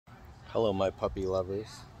Hello my puppy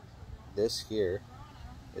lovers. This here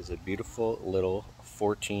is a beautiful little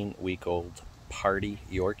 14-week-old Parti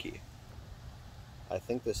Yorkie. I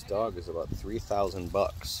think this dog is about $3,000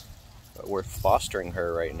 bucks, but we're fostering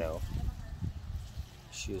her right now.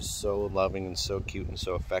 She is so loving and so cute and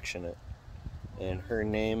so affectionate. And her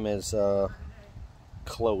name is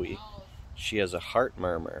Chloe. She has a heart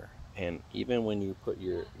murmur, and even when you put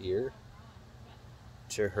your ear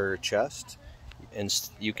to her chest, and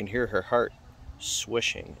you can hear her heart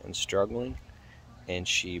swishing and struggling, and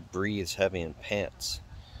she breathes heavy and pants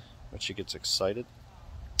when she gets excited,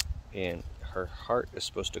 and her heart is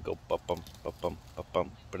supposed to go bump bump bump bump bump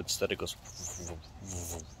bump, but instead it goes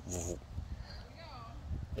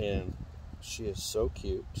and she is so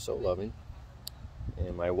cute, so loving,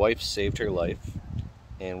 and my wife saved her life,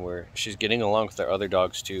 and she's getting along with our other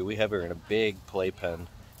dogs too. We have her in a big playpen,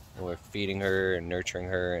 and we're feeding her and nurturing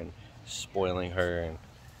her and spoiling her and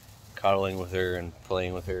cuddling with her and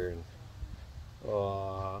playing with her. And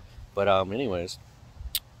but anyways,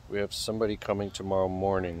 we have somebody coming tomorrow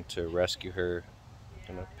morning to rescue her.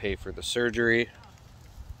 Gonna pay for the surgery.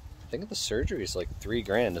 I think the surgery is like $3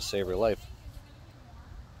 grand to save her life.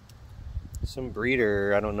 Some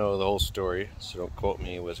breeder, I don't know the whole story, so don't quote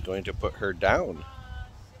me, was going to put her down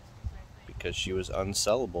because she was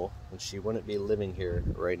unsellable, and she wouldn't be living here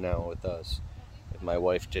right now with us if my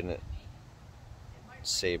wife didn't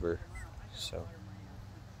save her. So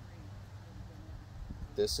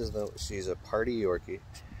she's a Parti Yorkie.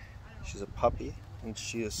 She's a puppy, and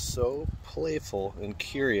she is so playful and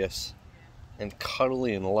curious and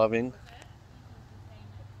cuddly and loving.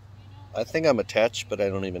 I think I'm attached, but I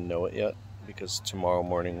don't even know it yet, because tomorrow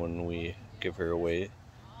morning when we give her away,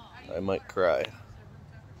 I might cry.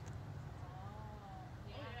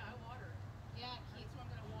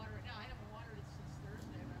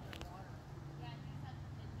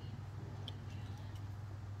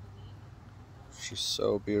 She's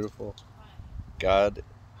so beautiful. God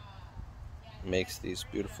makes these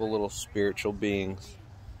beautiful little spiritual beings.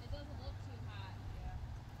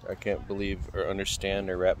 I can't believe or understand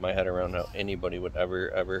or wrap my head around how anybody would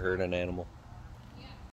ever hurt an animal.